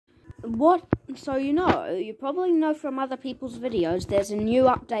what? So you probably know from other people's videos, there's a new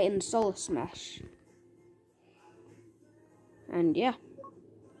update in Solar Smash. And yeah.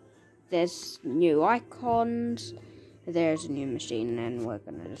 There's new icons, there's a new machine, and we're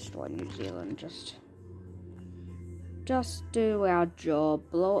gonna destroy New Zealand. Just do our job.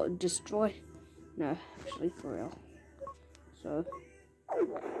 Destroy. No, actually, for real. So,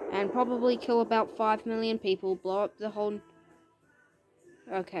 and probably kill about 5 million people, blow up the whole...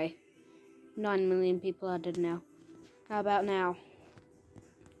 Okay, 9 million people are dead now. How about now?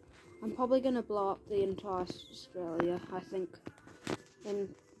 I'm probably gonna blow up the entire Australia, I think.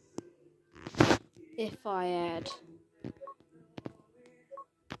 And if I add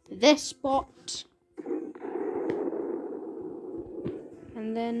this spot,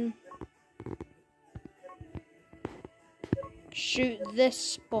 and then shoot this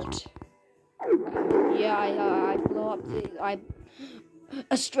spot. Yeah, I blew up the...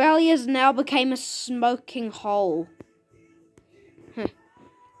 Australia's now became a smoking hole.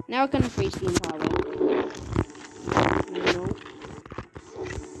 Now we're gonna freeze the entire world. No.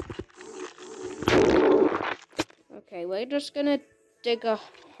 Okay, we're just gonna dig a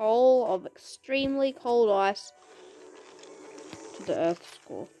hole of extremely cold ice to the Earth's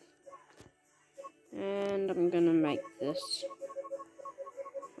core. And I'm gonna make this.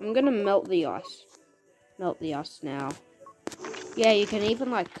 I'm gonna melt the ice. Melt the ice now. Yeah, you can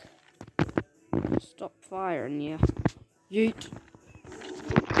even, like, stop fire in here. Yeet.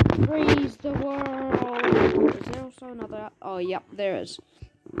 Freeze the world! Is there also another... Oh, yep, there is.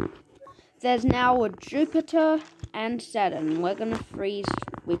 There's now a Jupiter and Saturn. We're gonna freeze...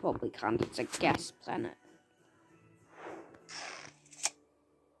 We probably can't. It's a gas planet.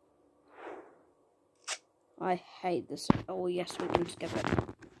 I hate this. Oh, yes, we can skip it.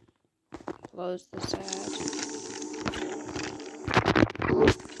 Close this ad.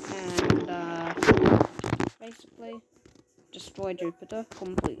 And, basically, destroy Jupiter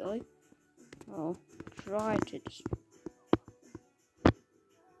completely. I'll try to destroy.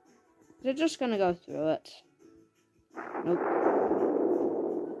 They're just gonna go through it. Nope.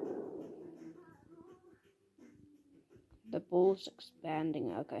 The ball's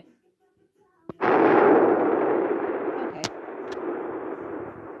expanding. Okay. Okay.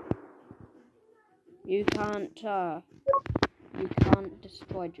 You can't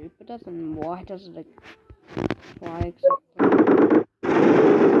destroy Jupiter, then why does it... Why exactly?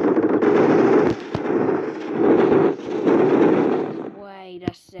 Wait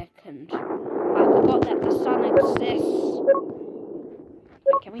a second. I forgot that the sun exists.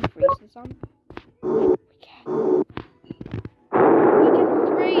 Wait, can we freeze the sun? We can. We can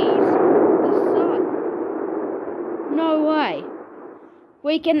freeze the sun. No way.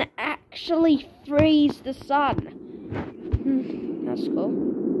 We can actually freeze the sun. That's cool.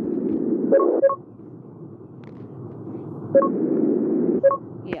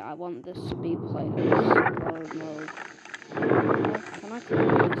 Yeah, I want this to be played in slow mode. Can I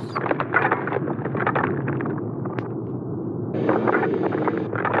call this?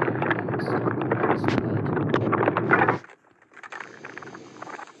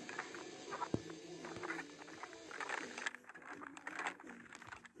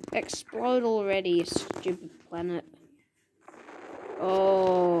 Explode already, you stupid planet.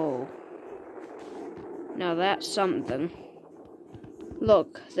 Oh. Now that's something.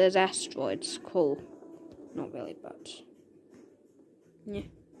 Look, there's asteroids. Cool. Not really, but... yeah.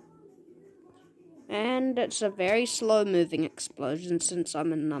 And it's a very slow-moving explosion since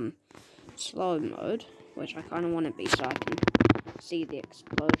I'm in slow mode, which I kind of want to be so I can see the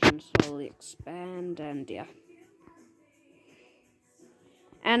explosion slowly expand, and yeah.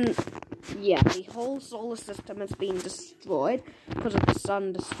 And yeah, the whole solar system has been destroyed because of the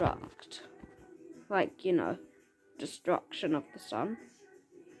sun destruct. Like, destruction of the sun.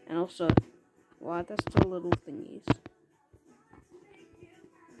 And also, why are there still little thingies?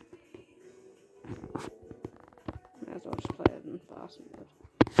 Might as well just play it in fast mode.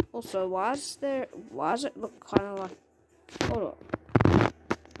 Also, why does it look kind of like... Hold on.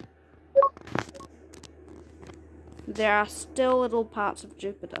 There are still little parts of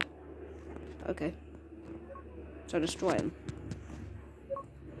Jupiter. Okay. So destroy them.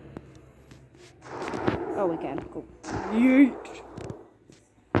 Oh, we can. Cool. Yeet.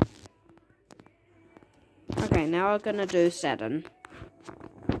 Okay, now we're gonna do Saturn.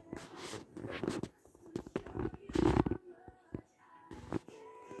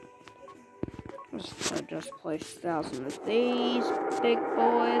 So just place 1,000 of these big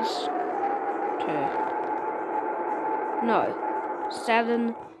boys. No,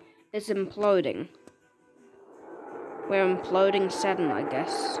 Saturn is imploding. We're imploding Saturn, I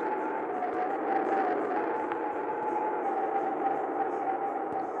guess.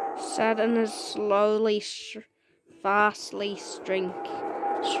 Saturn is slowly, fastly shrinking.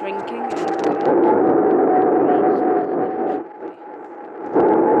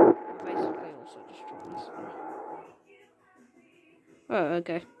 Basically also destroying Saturn. Oh,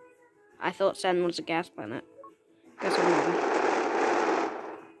 okay. I thought Saturn was a gas planet. Guess I'm wrong.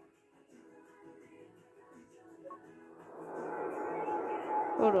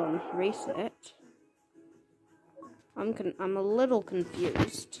 Hold on, reset. I'm a little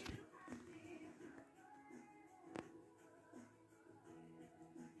confused.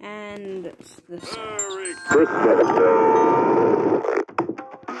 And it's this. Merry Christmas Day.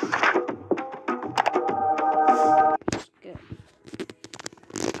 Good.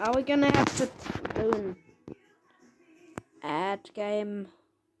 Are we gonna have to do an ad game?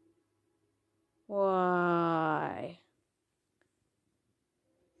 Why?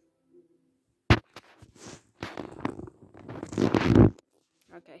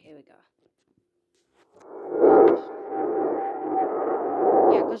 Okay, here we go.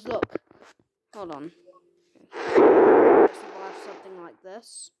 Yeah, because look. Hold on. Survive something like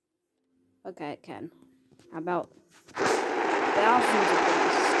this. Okay, it can. How about thousands of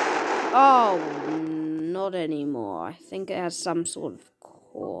these? Oh, not anymore. I think it has some sort of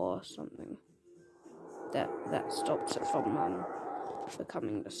core or something that stops it from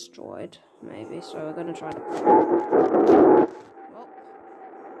becoming destroyed, maybe. So we're gonna try to. Well,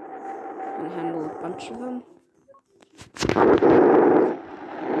 can handle a bunch of them.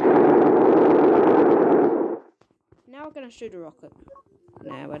 Now we're gonna shoot a rocket.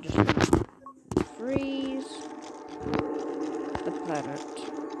 Now we're just gonna freeze the planet.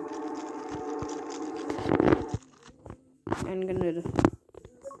 I'm gonna just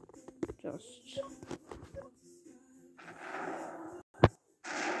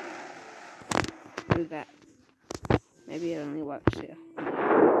do that. Maybe it only works here.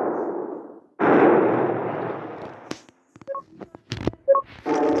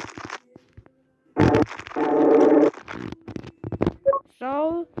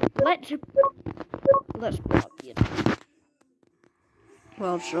 So let's blow up the entire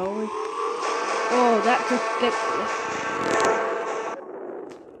world, shall we? Oh, that's ridiculous.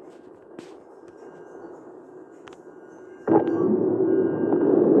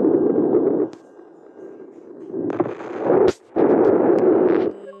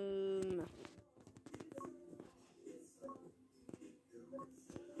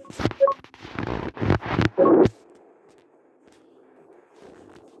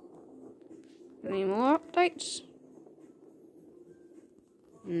 Any more updates?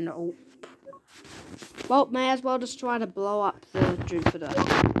 Nope. Well, may as well just try to blow up the Jupiter.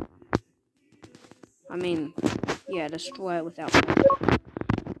 I mean, yeah, destroy it without.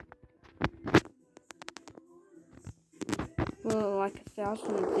 Well, like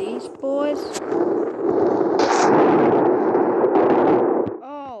 1,000 of these boys.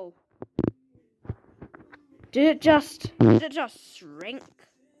 Oh. Did it just shrink?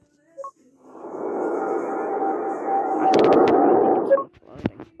 I think it's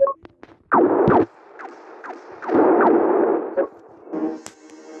imploding.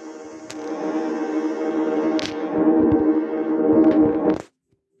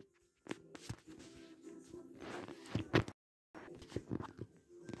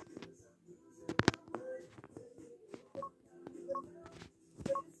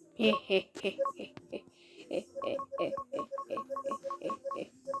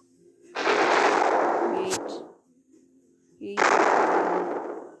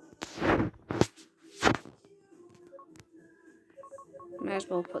 May as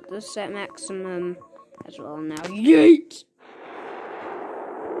well put this at maximum as well now. Yeet!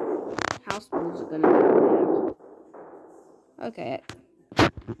 House balls are gonna be loud. Okay.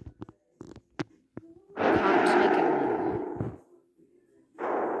 Can't take it anymore.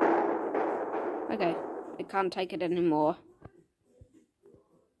 Okay, I can't take it anymore.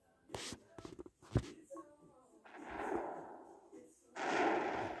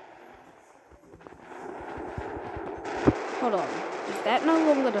 Hold on. Does that no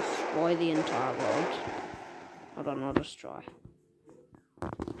longer destroy the entire world? Hold on, I'll just try.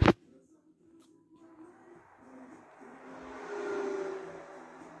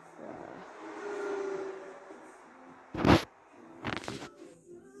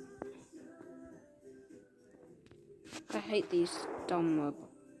 I hate these dumb mobile.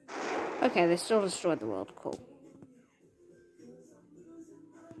 Okay, they still destroyed the world. Cool.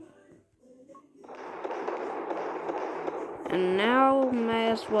 And now, may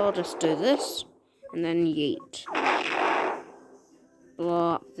as well just do this, and then yeet.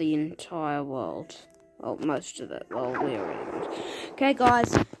 Blow up the entire world. Well, most of it. Well, we already went. Okay,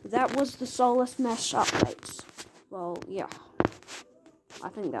 guys, that was the Solar Smash updates. Well, yeah. I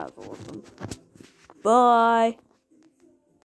think that was awesome. Bye!